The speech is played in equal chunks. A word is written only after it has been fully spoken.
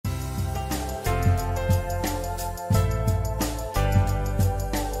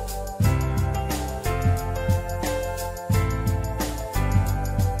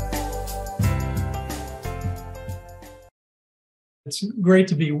it's great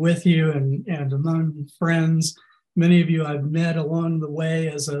to be with you and among friends. Many of you I've met along the way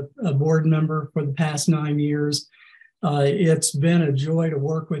as a board member for the past 9 years. It's been a joy to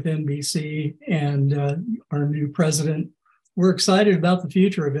work with NBC and our new president. We're excited about the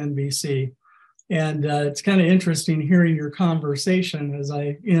future of NBC. And it's kind of interesting hearing your conversation as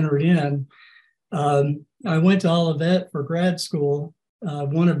I entered in. I went to Olivet for grad school,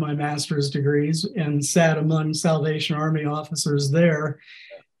 one of my master's degrees, and sat among Salvation Army officers there.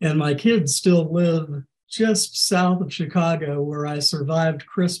 And my kids still live just south of Chicago, where I survived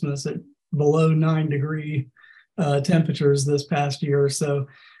Christmas at below 9-degree temperatures this past year. So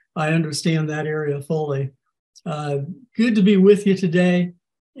I understand that area fully. Good to be with you today.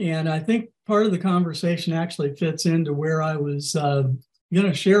 And I think part of the conversation actually fits into where I was going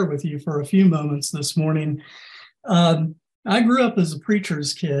to share with you for a few moments this morning. I grew up as a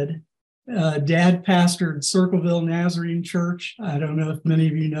preacher's kid. Dad pastored Circleville Nazarene Church. I don't know if many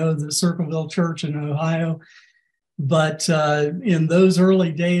of you know the Circleville Church in Ohio, but in those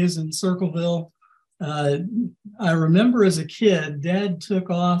early days in Circleville, I remember as a kid, Dad took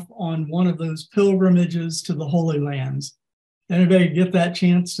off on one of those pilgrimages to the Holy Lands. Anybody get that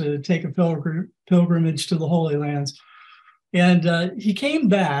chance to take a pilgrimage to the Holy Lands? And he came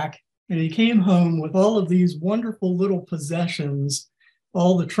back and he came home with all of these wonderful little possessions,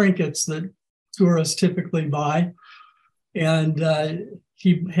 all the trinkets that tourists typically buy. And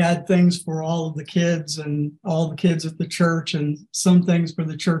he had things for all of the kids and all the kids at the church and some things for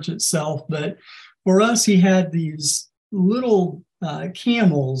the church itself. But for us, he had these little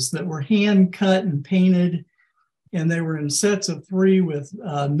camels that were hand cut and painted, and they were in sets of 3 with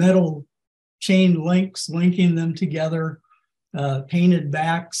metal chain links linking them together, painted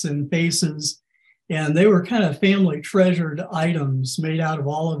backs and faces. And they were kind of family treasured items made out of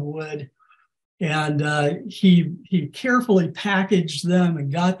olive wood. And he carefully packaged them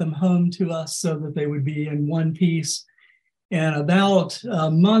and got them home to us so that they would be in one piece. And about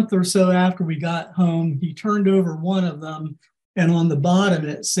a month or so after we got home, he turned over one of them, and on the bottom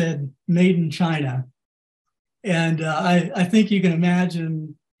it said "Made in China." And I think you can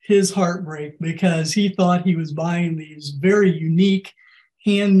imagine his heartbreak, because he thought he was buying these very unique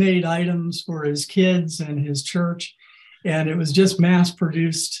handmade items for his kids and his church. And it was just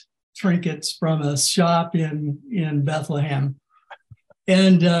mass-produced trinkets from a shop in Bethlehem.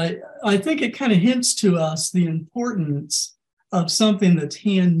 And I think it kind of hints to us the importance of something that's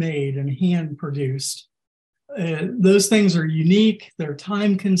handmade and hand-produced. Those things are unique, they're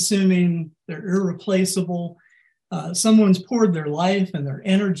time-consuming, they're irreplaceable. Someone's poured their life and their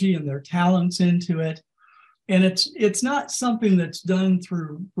energy and their talents into it. And it's not something that's done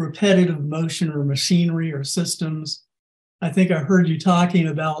through repetitive motion or machinery or systems. I think I heard you talking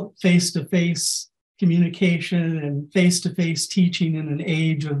about face-to-face communication and face-to-face teaching in an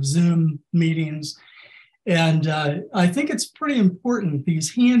age of Zoom meetings. And I think it's pretty important,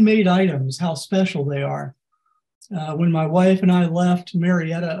 these handmade items, how special they are. When my wife and I left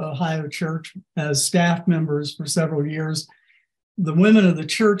Marietta, Ohio Church as staff members for several years, the women of the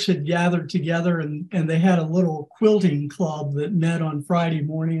church had gathered together and they had a little quilting club that met on Friday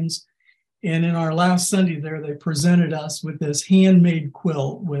mornings. And in our last Sunday there, they presented us with this handmade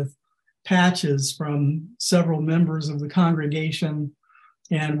quilt with patches from several members of the congregation.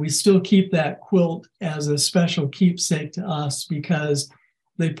 And we still keep that quilt as a special keepsake to us because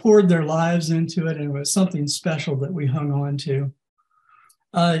they poured their lives into it, and it was something special that we hung on to.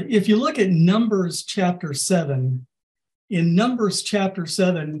 If you look at Numbers chapter 7, in Numbers chapter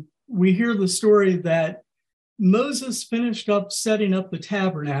 7, we hear the story that Moses finished up setting up the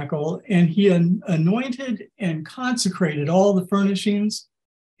tabernacle, and he anointed and consecrated all the furnishings.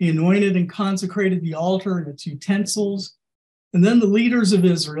 He anointed and consecrated the altar and its utensils. And then the leaders of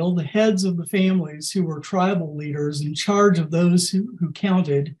Israel, the heads of the families who were tribal leaders in charge of those who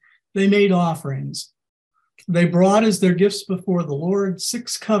counted, they made offerings. They brought as their gifts before the Lord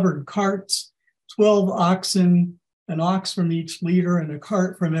 6 covered carts, 12 oxen, an ox from each leader and a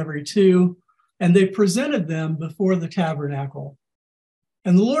cart from every 2, and they presented them before the tabernacle.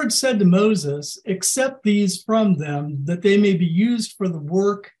 And the Lord said to Moses, "Accept these from them, that they may be used for the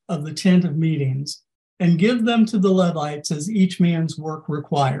work of the tent of meetings, and give them to the Levites as each man's work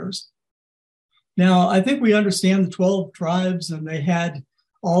requires." Now, I think we understand the 12 tribes, and they had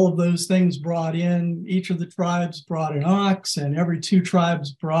all of those things brought in. Each of the tribes brought an ox, and every 2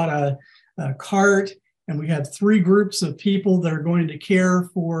 tribes brought a cart. And we have 3 groups of people that are going to care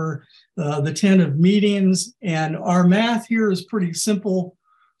for the tent of meetings. And our math here is pretty simple.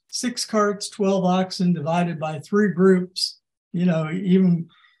 6 carts, 12 oxen divided by 3 groups. You know, even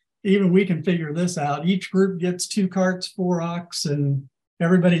even we can figure this out. Each group gets 2 carts, 4 ox, and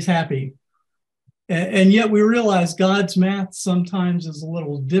everybody's happy. And yet we realize God's math sometimes is a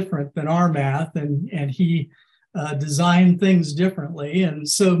little different than our math, and he designed things differently. And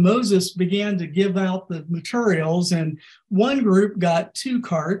so Moses began to give out the materials, and one group got 2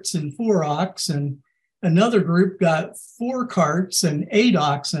 carts and 4 ox, and another group got 4 carts and 8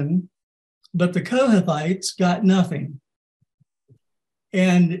 oxen, but the Kohathites got nothing.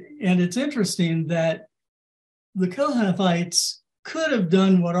 And it's interesting that the Kohathites could have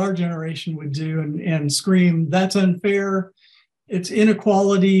done what our generation would do and scream, that's unfair, it's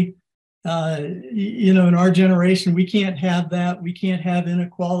inequality. In our generation, we can't have that. We can't have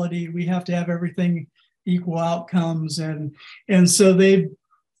inequality. We have to have everything equal outcomes. And so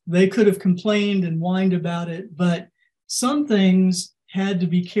they could have complained and whined about it, but some things had to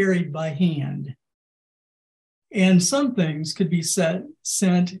be carried by hand. And some things could be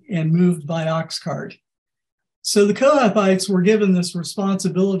sent and moved by ox cart. So the Kohathites were given this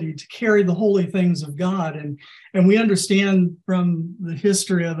responsibility to carry the holy things of God. And we understand from the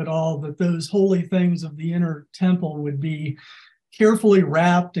history of it all that those holy things of the inner temple would be carefully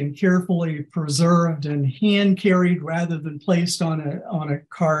wrapped and carefully preserved and hand carried rather than placed on a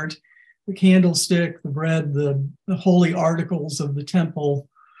cart. The candlestick, the bread, the holy articles of the temple.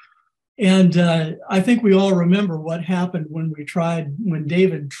 And I think we all remember what happened when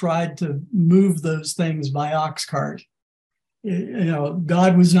David tried to move those things by ox cart.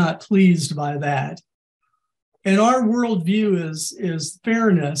 God was not pleased by that. And our worldview is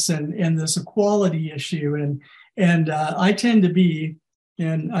fairness and this equality issue. And I tend to be,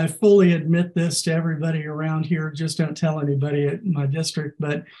 and I fully admit this to everybody around here, just don't tell anybody at my district,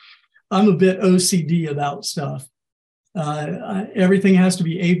 but I'm a bit OCD about stuff. Everything has to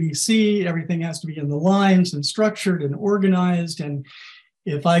be ABC, everything has to be in the lines and structured and organized. And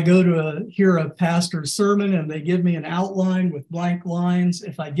if I go to hear a pastor's sermon and they give me an outline with blank lines,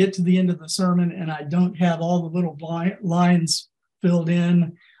 if I get to the end of the sermon and I don't have all the little lines filled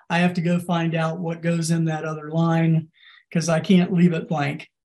in, I have to go find out what goes in that other line because I can't leave it blank.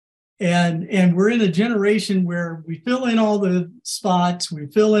 And we're in a generation where we fill in all the spots, we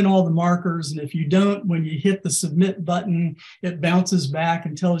fill in all the markers, and if you don't, when you hit the submit button, it bounces back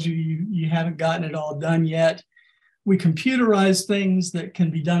and tells you haven't gotten it all done yet. We computerize things that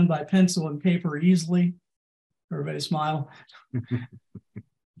can be done by pencil and paper easily. Everybody smile.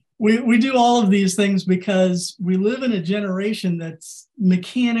 We do all of these things because we live in a generation that's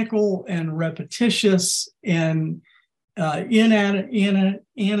mechanical and repetitious and inanimate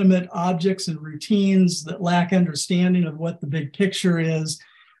objects and routines that lack understanding of what the big picture is.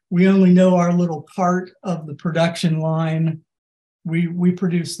 We only know our little part of the production line. We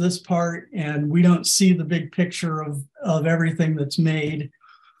produce this part and we don't see the big picture of everything that's made.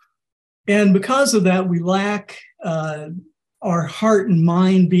 And because of that, we lack our heart and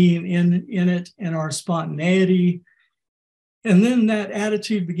mind being in it and our spontaneity. And then that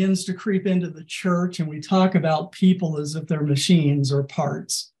attitude begins to creep into the church, and we talk about people as if they're machines or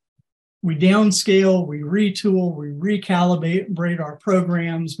parts. We downscale, we retool, we recalibrate our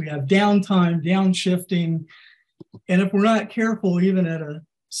programs. We have downtime, downshifting. And if we're not careful, even at a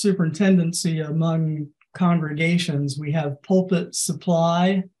superintendency among congregations, we have pulpit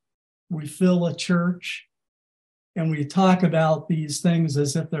supply, we fill a church, and we talk about these things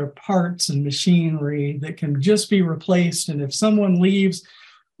as if they're parts and machinery that can just be replaced. And if someone leaves,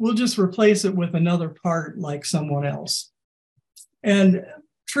 we'll just replace it with another part like someone else. And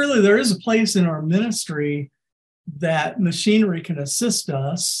truly, there is a place in our ministry that machinery can assist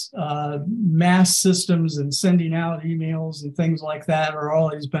us. Mass systems and sending out emails and things like that are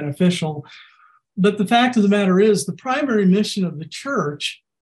always beneficial. But the fact of the matter is, the primary mission of the church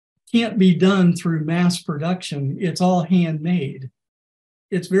can't be done through mass production. It's all handmade.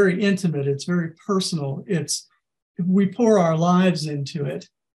 It's very intimate. It's very personal. We pour our lives into it.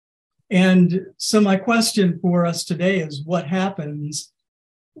 And so my question for us today is, what happens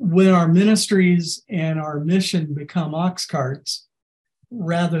when our ministries and our mission become ox carts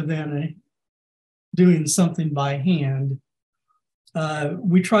rather than doing something by hand?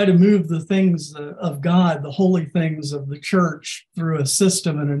 We try to move the things of God, the holy things of the church, through a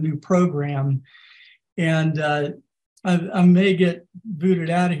system and a new program. And I may get booted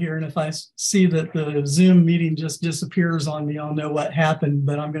out of here. And if I see that the Zoom meeting just disappears on me, I'll know what happened,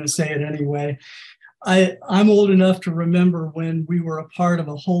 but I'm going to say it anyway. I'm old enough to remember when we were a part of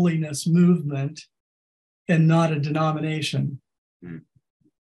a holiness movement and not a denomination.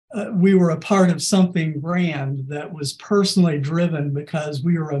 We were a part of something grand that was personally driven because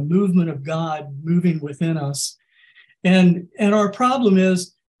we were a movement of God moving within us. And our problem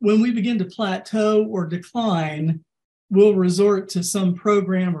is when we begin to plateau or decline, we'll resort to some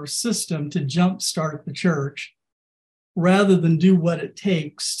program or system to jumpstart the church rather than do what it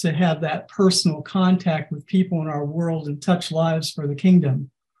takes to have that personal contact with people in our world and touch lives for the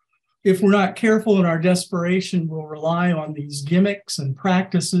kingdom. If we're not careful in our desperation, we'll rely on these gimmicks and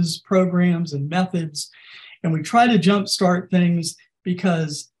practices, programs and methods, and we try to jumpstart things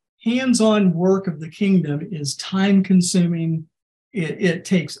because hands-on work of the kingdom is time-consuming. It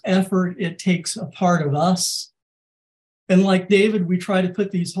takes effort. It takes a part of us. And like David, we try to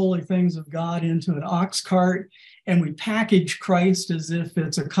put these holy things of God into an ox cart, and we package Christ as if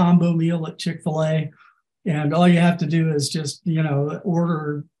it's a combo meal at Chick-fil-A. And all you have to do is just,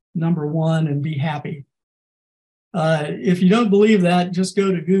 order number one and be happy. If you don't believe that, just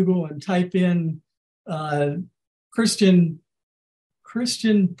go to Google and type in Christian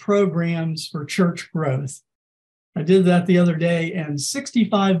programs for church growth. I did that the other day, and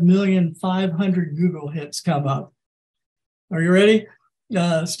 65,500,000 Google hits come up. Are you ready?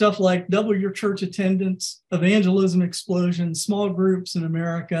 Stuff like double your church attendance, evangelism explosion, small groups in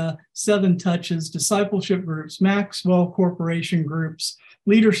America, 7 touches, discipleship groups, Maxwell Corporation groups,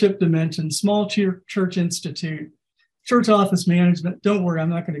 leadership dimension, small church institute, church office management. Don't worry, I'm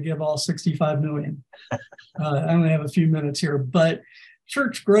not going to give all 65 million. I only have a few minutes here, but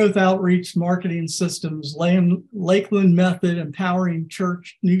church growth outreach, marketing systems, Lakeland Method, empowering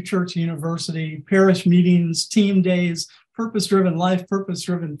church, New Church University, parish meetings, team days, purpose-driven life,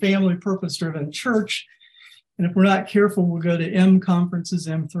 purpose-driven family, purpose-driven church. And if we're not careful, we'll go to M conferences,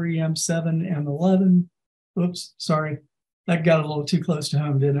 M3, M7, M11. Oops, sorry. That got a little too close to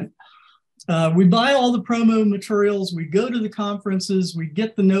home, didn't it? We buy all the promo materials, we go to the conferences, we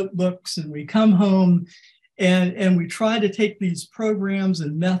get the notebooks, and we come home and we try to take these programs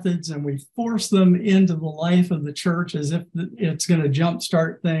and methods and we force them into the life of the church as if it's going to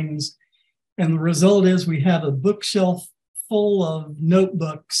jumpstart things. And the result is we have a bookshelf full of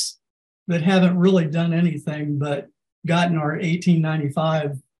notebooks that haven't really done anything but gotten our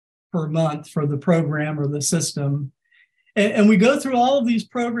 $18.95 per month for the program or the system. And we go through all of these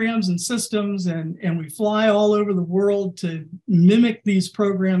programs and systems and we fly all over the world to mimic these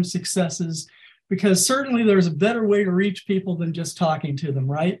program successes, because certainly there's a better way to reach people than just talking to them,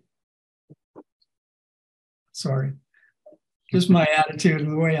 right? Sorry, just my attitude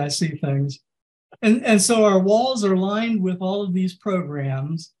and the way I see things. And so our walls are lined with all of these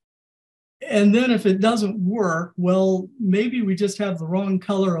programs. And then if it doesn't work, well, maybe we just have the wrong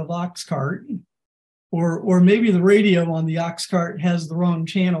color of ox cart. Or maybe the radio on the ox cart has the wrong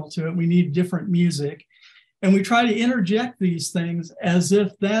channel to it. We need different music. And we try to interject these things as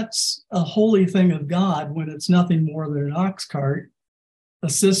if that's a holy thing of God when it's nothing more than an ox cart, a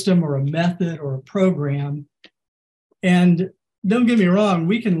system or a method or a program. And don't get me wrong,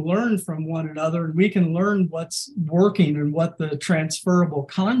 we can learn from one another and we can learn what's working and what the transferable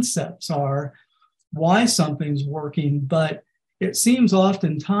concepts are, why something's working. But it seems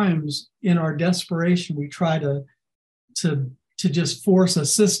oftentimes in our desperation, we try to just force a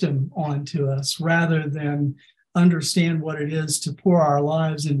system onto us rather than understand what it is to pour our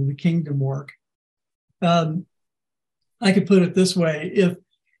lives into the kingdom work. I could put it this way.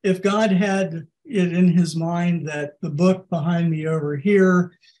 If God had it in his mind that the book behind me over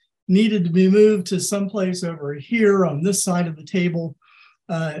here needed to be moved to someplace over here on this side of the table,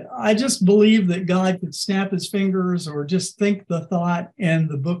 I just believe that God could snap his fingers or just think the thought and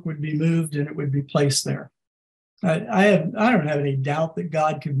the book would be moved and it would be placed there. I don't have any doubt that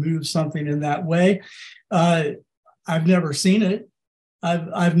God could move something in that way. I've never seen it.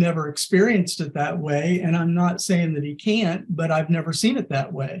 I've never experienced it that way. And I'm not saying that he can't, but I've never seen it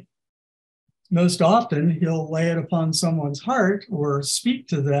that way. Most often he'll lay it upon someone's heart or speak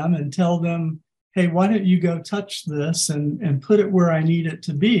to them and tell them, hey, why don't you go touch this and put it where I need it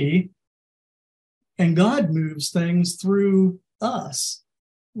to be? And God moves things through us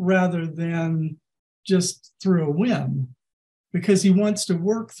rather than just through a whim, because he wants to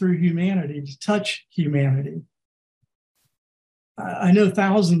work through humanity to touch humanity. I know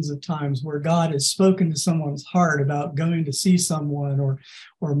thousands of times where God has spoken to someone's heart about going to see someone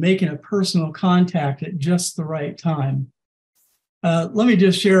or making a personal contact at just the right time. Let me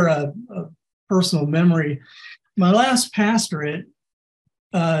just share a personal memory. My last pastorate,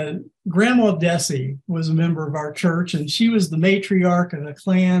 Grandma Desi was a member of our church, and she was the matriarch of a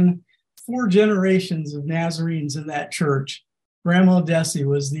clan, 4 generations of Nazarenes in that church. Grandma Desi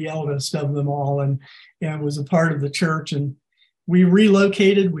was the eldest of them all and was a part of the church. And we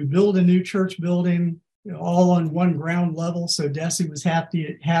relocated, we built a new church building, all on one ground level. So Desi was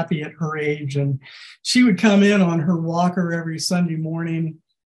happy at her age. And she would come in on her walker every Sunday morning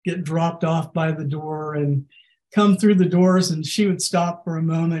get dropped off by the door and come through the doors, and she would stop for a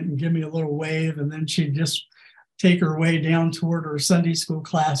moment and give me a little wave, and then she'd just take her way down toward her Sunday school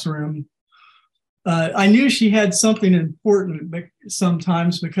classroom. I knew she had something important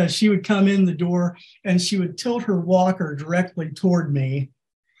sometimes because she would come in the door and she would tilt her walker directly toward me,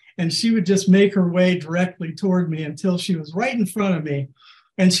 and she would just make her way directly toward me until she was right in front of me.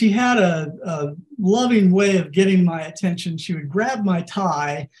 And she had a loving way of getting my attention. She would grab my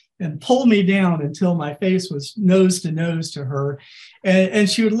tie and pull me down until my face was nose to nose to her. And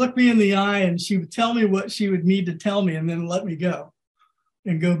she would look me in the eye and she would tell me what she would need to tell me and then let me go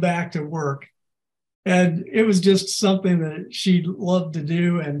and go back to work. And it was just something that she loved to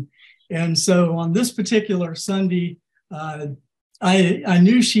do. And so on this particular Sunday, I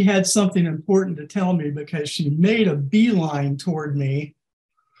knew she had something important to tell me because she made a beeline toward me.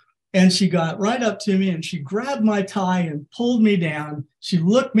 And she got right up to me and she grabbed my tie and pulled me down. She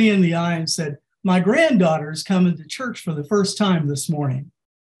looked me in the eye and said, "My granddaughter's coming to church for the first time this morning."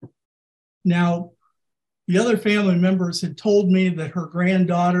 Now, the other family members had told me that her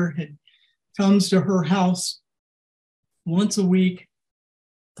granddaughter comes to her house once a week,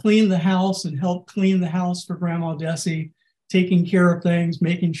 clean the house and help clean the house for Grandma Desi, taking care of things,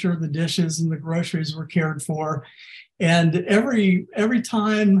 making sure the dishes and the groceries were cared for. And every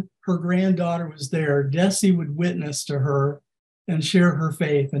time her granddaughter was there, Desi would witness to her and share her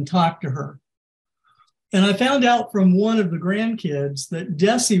faith and talk to her. And I found out from one of the grandkids that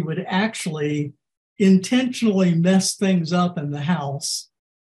Desi would actually intentionally mess things up in the house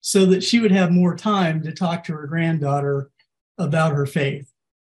so that she would have more time to talk to her granddaughter about her faith.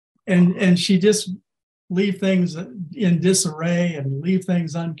 And she just leave things in disarray and leave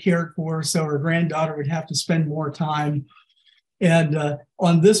things uncared for, so her granddaughter would have to spend more time. And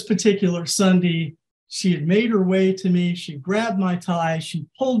on this particular Sunday, she had made her way to me. She grabbed my tie, she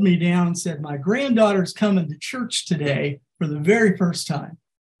pulled me down and said, "My granddaughter's coming to church today for the very first time."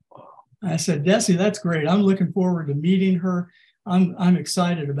 I said, "Desi, that's great. I'm looking forward to meeting her. I'm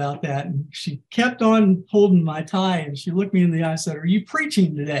excited about that." And she kept on holding my tie and she looked me in the eye and said, "Are you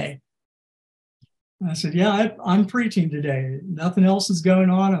preaching today?" I said, "Yeah, I'm preaching today. Nothing else is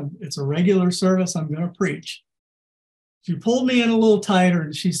going on. It's a regular service. I'm going to preach." She pulled me in a little tighter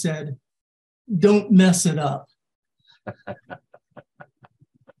and she said, "Don't mess it up."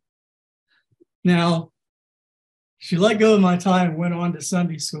 Now, she let go of my tie and went on to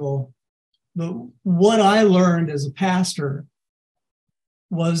Sunday school. But what I learned as a pastor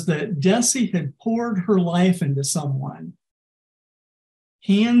was that Desi had poured her life into someone,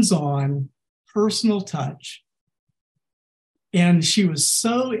 hands-on, personal touch. And she was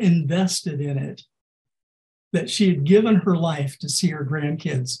so invested in it that she had given her life to see her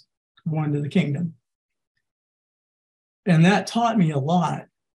grandkids go into the kingdom. And that taught me a lot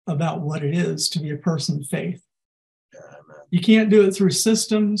about what it is to be a person of faith. You can't do it through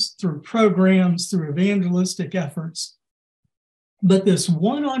systems, through programs, through evangelistic efforts. But this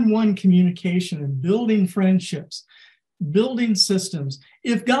one-on-one communication and building friendships, building systems.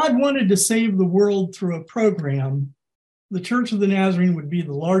 If God wanted to save the world through a program, the Church of the Nazarene would be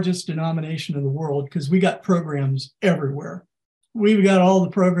the largest denomination in the world because we got programs everywhere. We've got all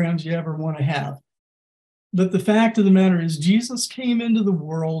the programs you ever want to have. But the fact of the matter is, Jesus came into the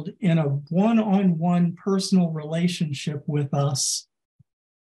world in a one-on-one personal relationship with us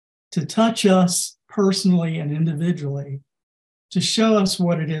to touch us personally and individually, to show us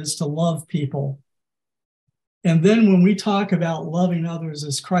what it is to love people. And then when we talk about loving others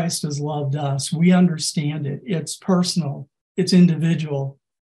as Christ has loved us, we understand it. It's personal. It's individual.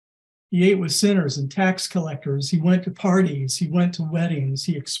 He ate with sinners and tax collectors. He went to parties. He went to weddings.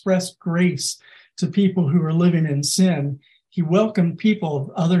 He expressed grace to people who were living in sin. He welcomed people of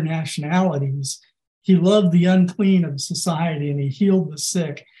other nationalities. He loved the unclean of society and he healed the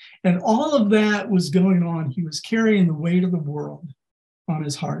sick. And all of that was going on. He was carrying the weight of the world on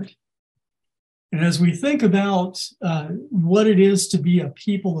his heart. And as we think about what it is to be a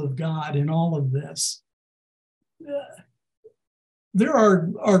people of God in all of this, there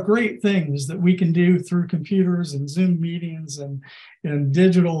are great things that we can do through computers and Zoom meetings and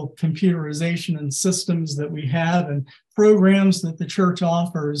digital computerization and systems that we have and programs that the church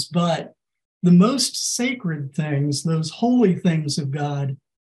offers. But the most sacred things, those holy things of God,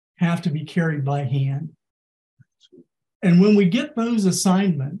 have to be carried by hand. And when we get those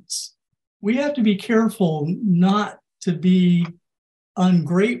assignments, we have to be careful not to be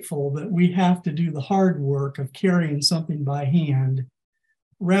ungrateful that we have to do the hard work of carrying something by hand.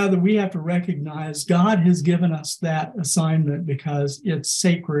 Rather, we have to recognize God has given us that assignment because it's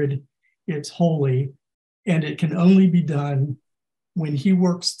sacred, it's holy, and it can only be done when he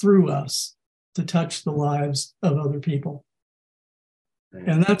works through us to touch the lives of other people.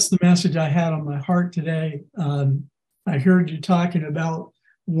 And that's the message I had on my heart today. I heard you talking about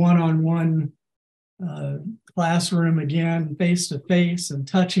one-on-one classroom again, face-to-face, and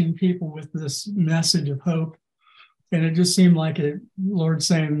touching people with this message of hope. And it just seemed like it, Lord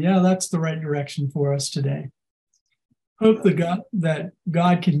saying, yeah, that's the right direction for us today. Hope that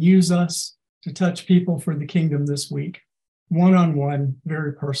God can use us to touch people for the kingdom this week, one-on-one,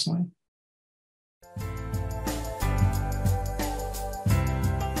 very personally.